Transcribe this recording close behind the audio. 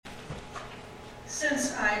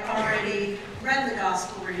since I already read the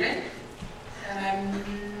gospel reading, and I'm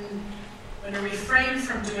going to refrain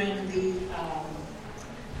from doing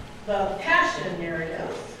the Passion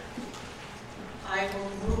narrative, I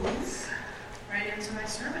will move right into my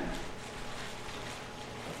sermon.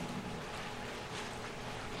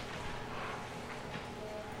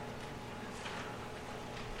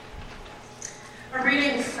 A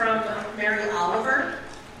reading from Mary Oliver,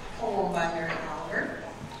 a poem by Mary Oliver.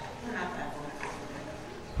 Not that one.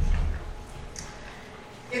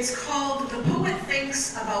 It's called The Poet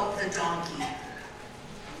Thinks About the Donkey.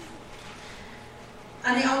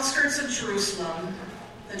 On the outskirts of Jerusalem,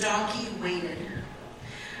 the donkey waited.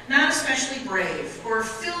 Not especially brave or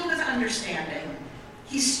filled with understanding,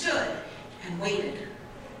 he stood and waited.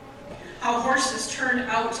 How horses turned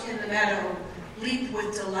out in the meadow leap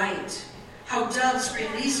with delight. How doves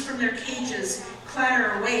released from their cages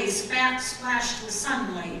clatter away, splashed with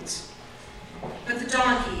sunlight. But the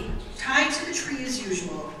donkey, tied to the tree as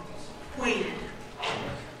usual, waited.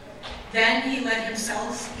 Then he let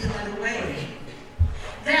himself be led away.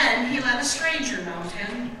 Then he let a stranger mount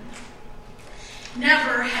him.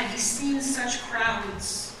 Never had he seen such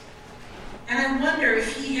crowds, and I wonder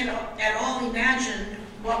if he had at all imagined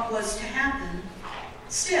what was to happen.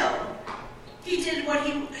 Still, he did what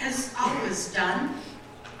he has always done,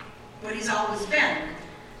 what he's always been: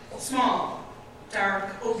 small,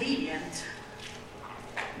 dark, obedient.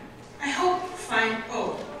 I hope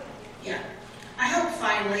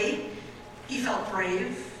finally he felt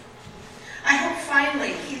brave. I hope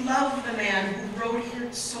finally he loved the man who rode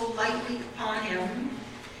him so lightly upon him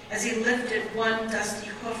as he lifted one dusty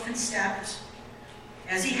hoof and stepped,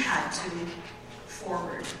 as he had to,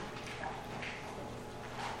 forward.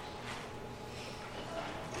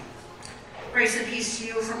 Grace and peace to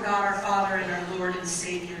you from God our Father and our Lord and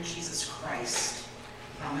Savior Jesus Christ.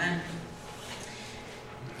 Amen.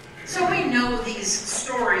 So we know these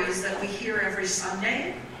stories that we hear every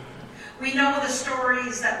Sunday. We know the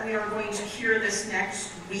stories that we are going to hear this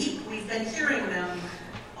next week. We've been hearing them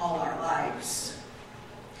all our lives.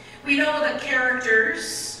 We know the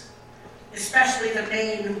characters, especially the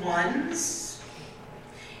main ones.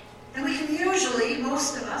 And we can usually,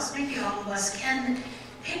 most of us, maybe all of us, can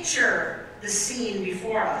picture the scene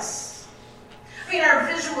before us. I mean, our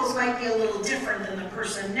visuals might be a little different than the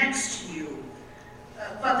person next to you,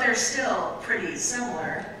 but they're still pretty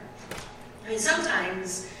similar. I mean,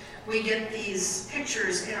 sometimes we get these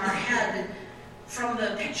pictures in our head from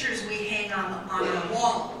the pictures we hang on the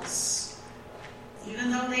walls,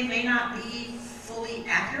 even though they may not be fully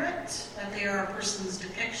accurate, that they are a person's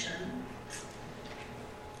depiction.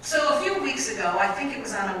 So a few weeks ago, I think it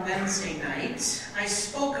was on a Wednesday night, I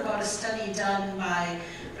spoke about a study done by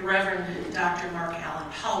the Reverend Dr. Mark Allen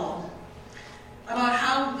Powell about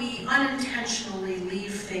how we unintentionally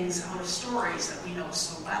leave things out of stories that we know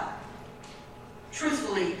so well.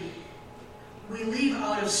 Truthfully, we leave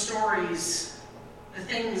out of stories the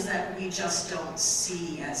things that we just don't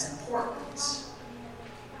see as important.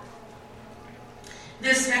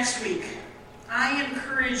 This next week, I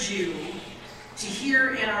encourage you to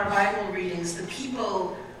hear in our Bible readings the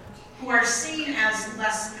people who are seen as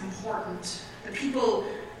less important, the people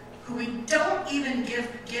who we don't even give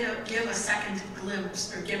a second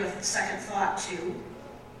glimpse or give a second thought to.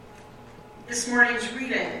 This morning's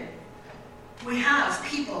reading, we have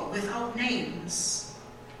people without names.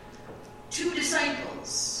 2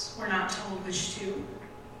 disciples, we're not told which 2,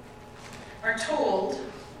 are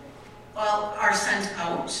sent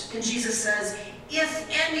out. And Jesus says, if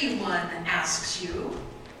anyone asks you.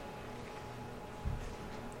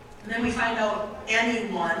 And then we find out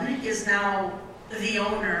anyone is now the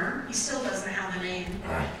owner. He still doesn't have a name.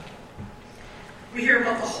 We hear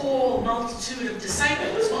about the whole multitude of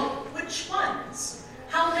disciples. Well, which ones?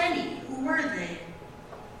 How many? Who were they?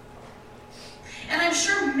 And I'm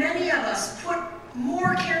sure many of us put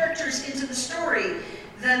more characters into the story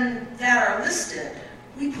than that are listed.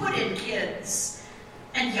 We put in kids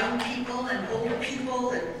and young people and older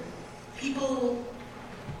people and people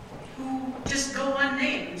who just go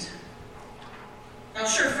unnamed. Now,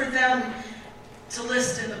 sure, for them to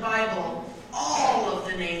list in the Bible all of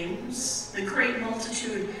the names, the great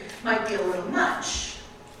multitude, might be a little much.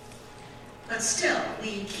 But still,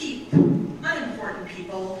 we keep unimportant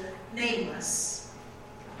people nameless.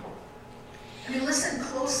 I mean, listen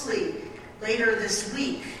closely later this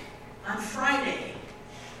week, on Friday,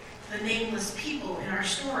 the nameless people in our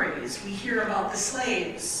stories. We hear about the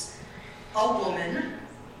slaves, a woman,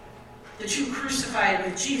 the 2 crucified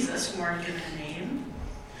with Jesus who aren't given a name,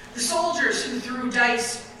 the soldiers who threw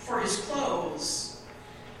dice for his clothes,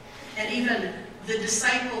 and even the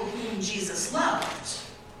disciple whom Jesus loved.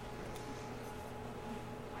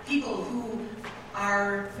 People who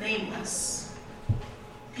are nameless.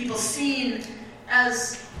 People seen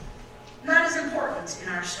as not as important in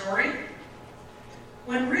our story,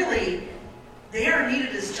 when really they are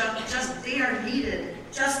needed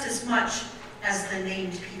just as much as the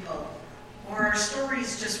named people, or our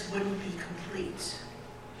stories just wouldn't be complete.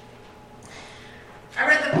 I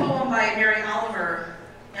read the poem by Mary Oliver,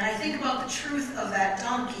 and I think about the truth of that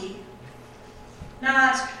donkey,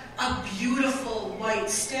 not a beautiful white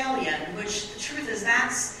stallion, which the truth is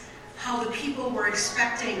that's how the people were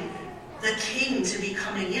expecting the king to be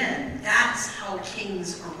coming in. That's how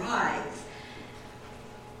kings arrive.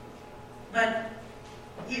 But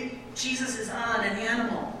Jesus is on an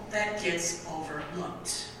animal that gets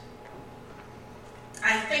overlooked.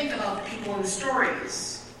 I think about the people in the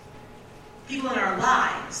stories, people in our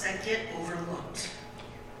lives that get overlooked.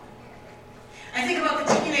 I think about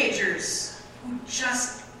the teenagers who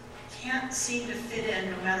just can't seem to fit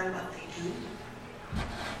in no matter what they do.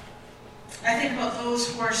 I think about those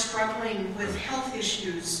who are struggling with health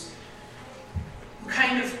issues, who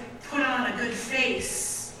kind of put on a good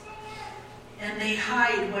face, and they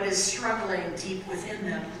hide what is struggling deep within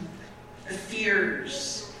them, the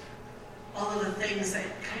fears, all of the things that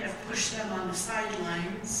kind of push them on the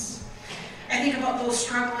sidelines. I think about those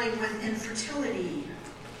struggling with infertility,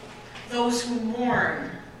 those who mourn,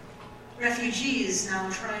 refugees now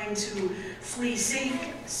trying to flee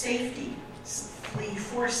for safety.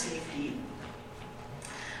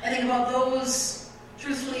 I think about those,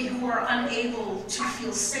 truthfully, who are unable to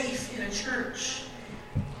feel safe in a church,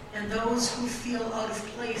 and those who feel out of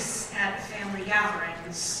place at family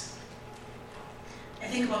gatherings. I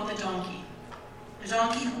think about the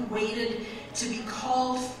donkey who waited to be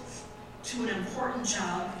called to an important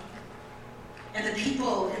job, and the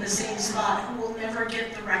people in the same spot who will never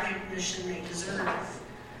get the recognition they deserve.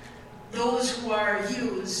 Those who are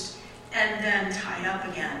used and then tied up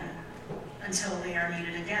again until they are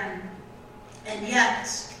needed again. And yet,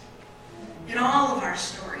 in all of our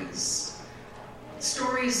stories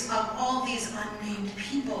of all these unnamed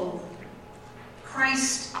people,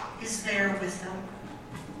 Christ is there with them,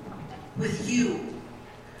 with you,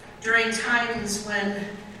 during times when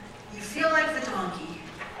you feel like the donkey,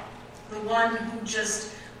 the one who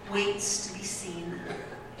just waits to be seen.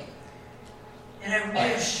 And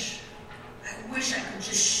I wish I could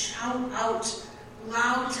just shout out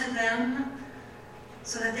loud to them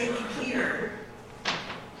so that they could hear.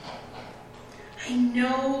 I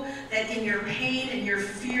know that in your pain, in your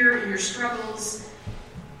fear, in your struggles,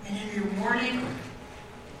 and in your mourning,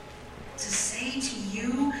 to say to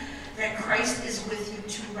you that Christ is with you,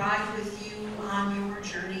 to ride with you on your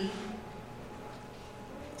journey,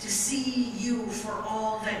 to see you for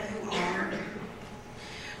all that you are.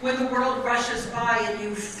 When the world rushes by and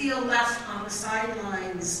you feel left on the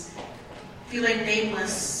sidelines, feeling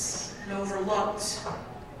nameless and overlooked,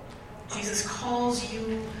 Jesus calls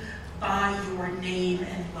you by your name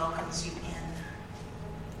and welcomes you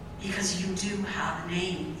in. Because you do have a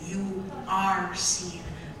name. You are seen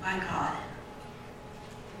by God.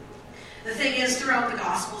 The thing is, throughout the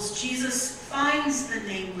Gospels, Jesus finds the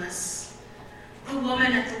nameless, the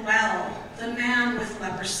woman at the well, the man with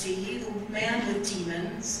leprosy, the man with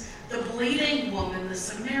demons, the bleeding woman, the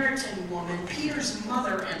Samaritan woman, Peter's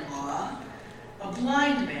mother-in-law, a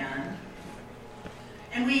blind man.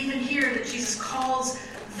 And we even hear that Jesus calls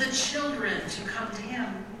the children to come to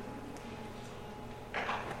him.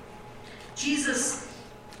 Jesus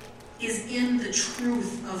is in the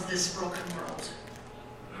truth of this broken world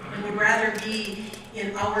and would rather be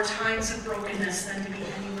in our times of brokenness than to be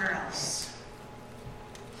anywhere else.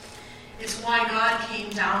 It's why God came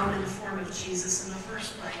down in the form of Jesus in the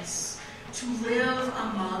first place, to live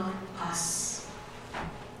among us,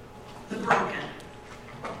 the broken.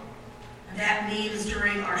 And that means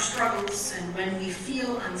during our struggles and when we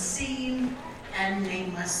feel unseen and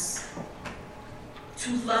nameless,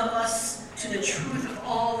 to love us to the truth of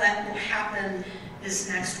all that will happen this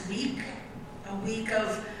next week, a week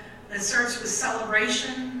that starts with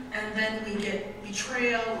celebration, and then we get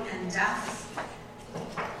betrayal and death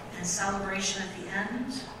and celebration at the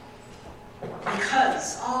end.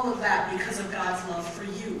 Because all of that, because of God's love for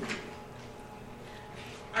you.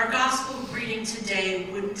 Our gospel reading today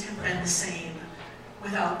wouldn't have been the same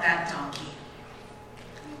without that donkey.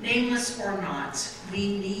 Nameless or not,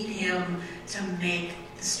 we need him to make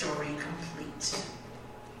the story complete.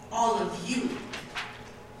 All of you,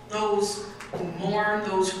 those who mourn,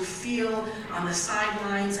 those who feel on the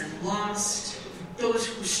sidelines and lost, those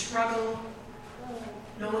who struggle,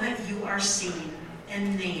 know that you are seen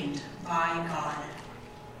and named by by God.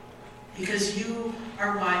 Because you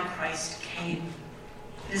are why Christ came.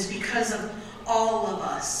 It is because of all of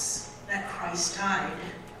us that Christ died.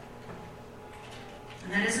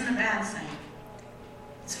 And that isn't a bad thing.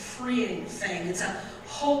 It's a freeing thing. It's a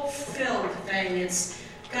hope-filled thing. It's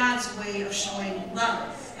God's way of showing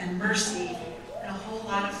love and mercy and a whole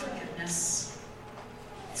lot of forgiveness.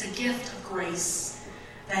 It's a gift of grace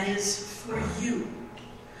that is for you,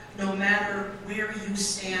 no matter where you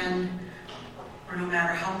stand or no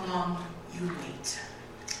matter how long you wait.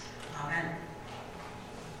 Amen.